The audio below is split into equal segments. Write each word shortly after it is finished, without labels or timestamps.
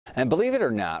And believe it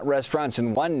or not, restaurants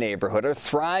in one neighborhood are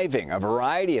thriving. A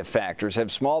variety of factors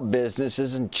have small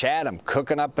businesses in Chatham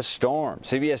cooking up a storm.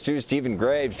 CBS 2's Stephen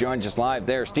Graves joins us live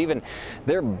there. Stephen,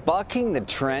 they're bucking the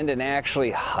trend and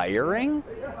actually hiring?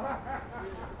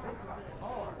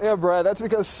 Yeah, Brad, that's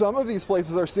because some of these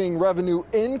places are seeing revenue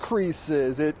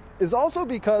increases. It is also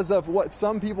because of what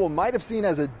some people might have seen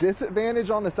as a disadvantage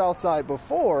on the south side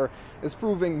before is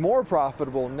proving more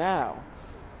profitable now.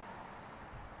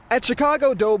 At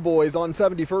Chicago Doughboys on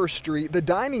 71st Street, the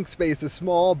dining space is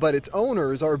small, but its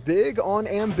owners are big on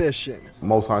ambition.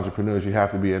 Most entrepreneurs, you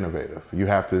have to be innovative. You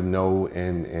have to know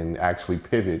and actually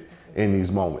pivot in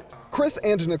these moments. Chris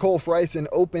and Nicole Freisen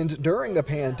opened during the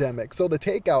pandemic, so the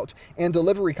takeout and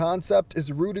delivery concept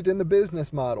is rooted in the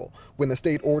business model. When the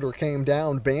state order came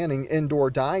down banning indoor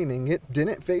dining, it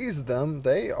didn't faze them.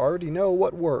 They already know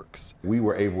what works. We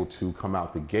were able to come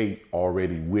out the gate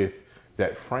already with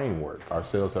that framework. Our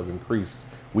sales have increased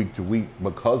week to week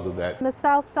because of that. The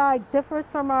south side differs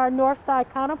from our north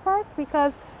side counterparts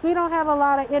because we don't have a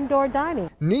lot of indoor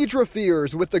dining. Nidra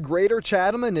Fears with the Greater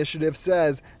Chatham Initiative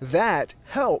says that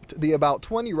helped the about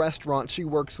 20 restaurants she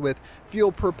works with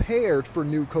feel prepared for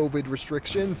new COVID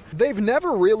restrictions. They've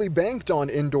never really banked on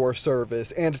indoor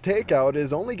service, and takeout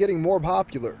is only getting more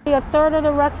popular. A third of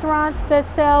the restaurants that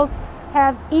sales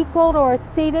have equaled or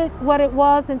exceeded what it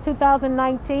was in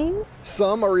 2019.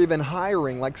 Some are even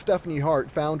hiring, like Stephanie Hart,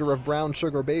 founder of Brown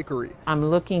Sugar Bakery. I'm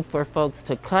looking for folks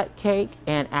to cut cake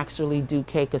and actually do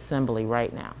cake assembly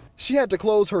right now. She had to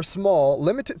close her small,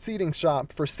 limited seating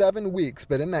shop for 7 weeks,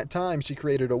 but in that time she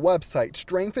created a website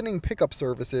strengthening pickup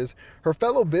services. Her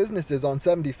fellow businesses on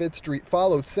 75th Street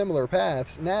followed similar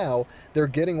paths. Now they're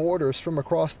getting orders from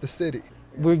across the city.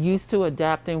 We're used to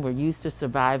adapting, we're used to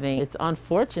surviving. It's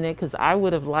unfortunate because I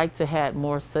would have liked to have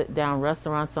more sit-down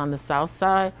restaurants on the south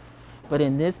side, but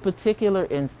in this particular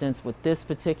instance, with this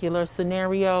particular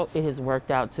scenario, it has worked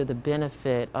out to the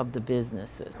benefit of the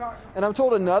businesses. And I'm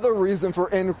told another reason for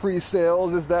increased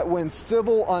sales is that when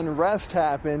civil unrest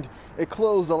happened, it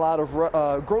closed a lot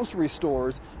of grocery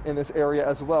stores in this area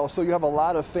as well. So you have a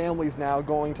lot of families now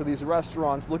going to these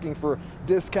restaurants looking for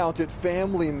discounted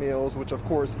family meals, which of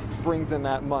course brings in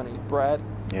that money. Brad?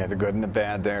 Yeah, the good and the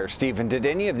bad there. Stephen, did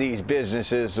any of these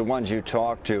businesses, the ones you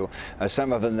talked to,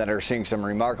 some of them that are seeing some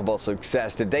remarkable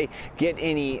success, did they get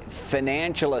any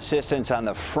financial assistance on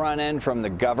the front end from the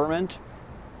government?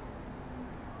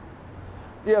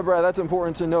 Yeah, Brad, that's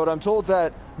important to note. I'm told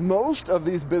that most of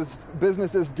these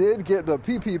businesses did get the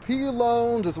PPP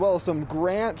loans as well as some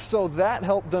grants, so that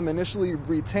helped them initially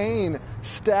retain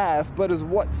staff. But is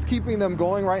what's keeping them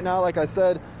going right now, like I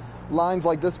said, lines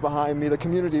like this behind me, the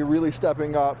community really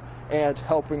stepping up and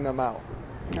helping them out.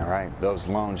 All right, those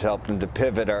loans helped them to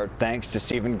pivot. Our thanks to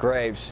Stephen Graves.